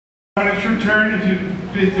When it's your turn, if you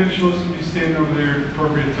pay attention, listen, be standing over there at the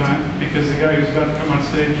appropriate time, because the guy who's about to come on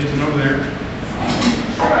stage isn't over there.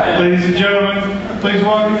 Ladies and gentlemen, please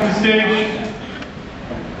welcome to the stage,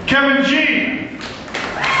 Kevin G.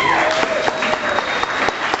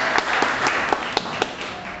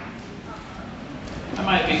 I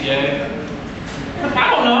might be gay. I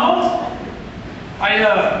don't know. I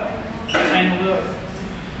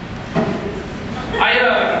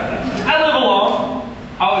live alone.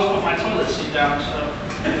 I always put my toilet seat down, so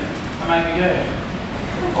I might be gay.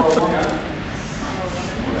 Or a woman.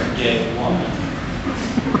 Or a gay woman.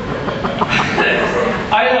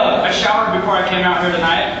 I showered before I came out here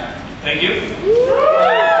tonight. Thank you.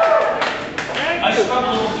 I scrubbed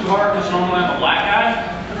a little too hard because normally I'm a black guy.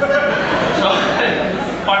 So,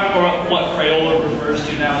 what Crayola refers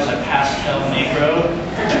to now as a pastel negro.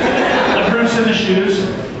 The proof's in the shoes.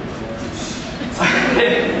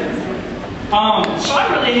 So I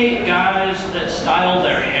really hate guys that style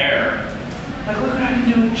their hair. Like, look what I can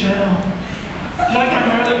do with gel. Like,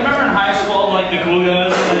 remember in high school, like the cool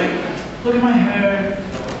guys were like, look at my hair.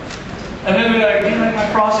 And then they're like, do you like my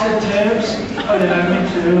frosted tips? Oh yeah, me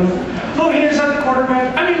too. Oh, here's that the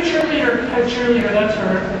quarterback. I mean cheerleader. Head cheerleader, that's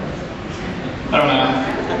her. I don't know.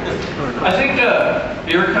 I think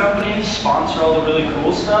beer companies sponsor all the really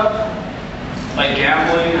cool stuff. Like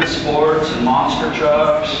gambling and sports and monster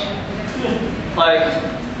trucks. Like,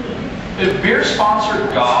 if beer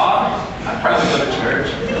sponsored God, I'd probably go to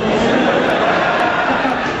church.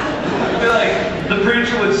 I feel like the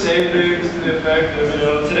preacher would say things to the effect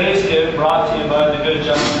of, today's gift brought to you by the good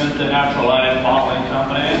gentleman at the Natural Life Bottling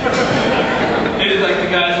Company. He's like the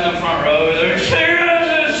guys in the front row, they're like, cheers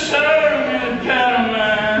to Southern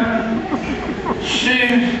gentlemen. She,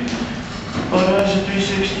 what was it,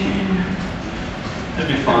 316? It'd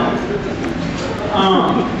be fun.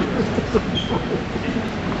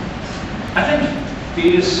 I think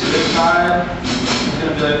fetus suicide is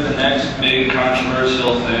going to be like the next big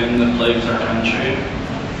controversial thing that plagues our country.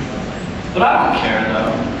 But I don't care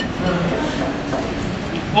though.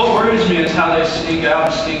 What worries me is how they sneak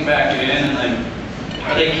out and sneak back in, and like,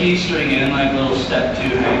 are they keystring in like little step 2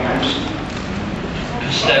 hangers?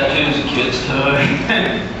 Because step 2 is a kid's toy.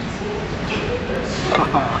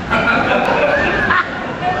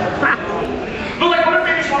 But like, what if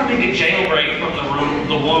they just want to make a jailbreak from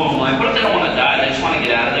the womb? Like, what if they don't want to die? They just want to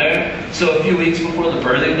get out of there. So a few weeks before the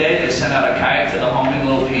birthing day, they send out a kite to the homing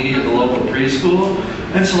little Petey at the local preschool.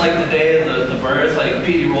 And so like the day of the birth, like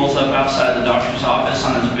Petey rolls up outside the doctor's office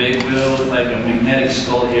on his big wheel with like a magnetic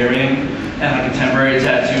skull earring and like a temporary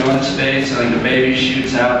tattoo on his face, and like the baby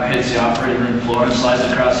shoots out, hits the operating room floor, and slides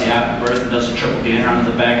across the after birth and does a triple gainer onto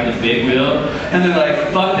the back of the big wheel. And they're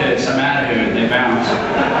like, fuck this, I'm out of here, and they bounce.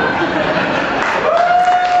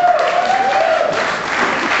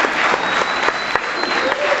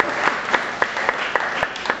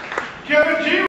 Kevin G.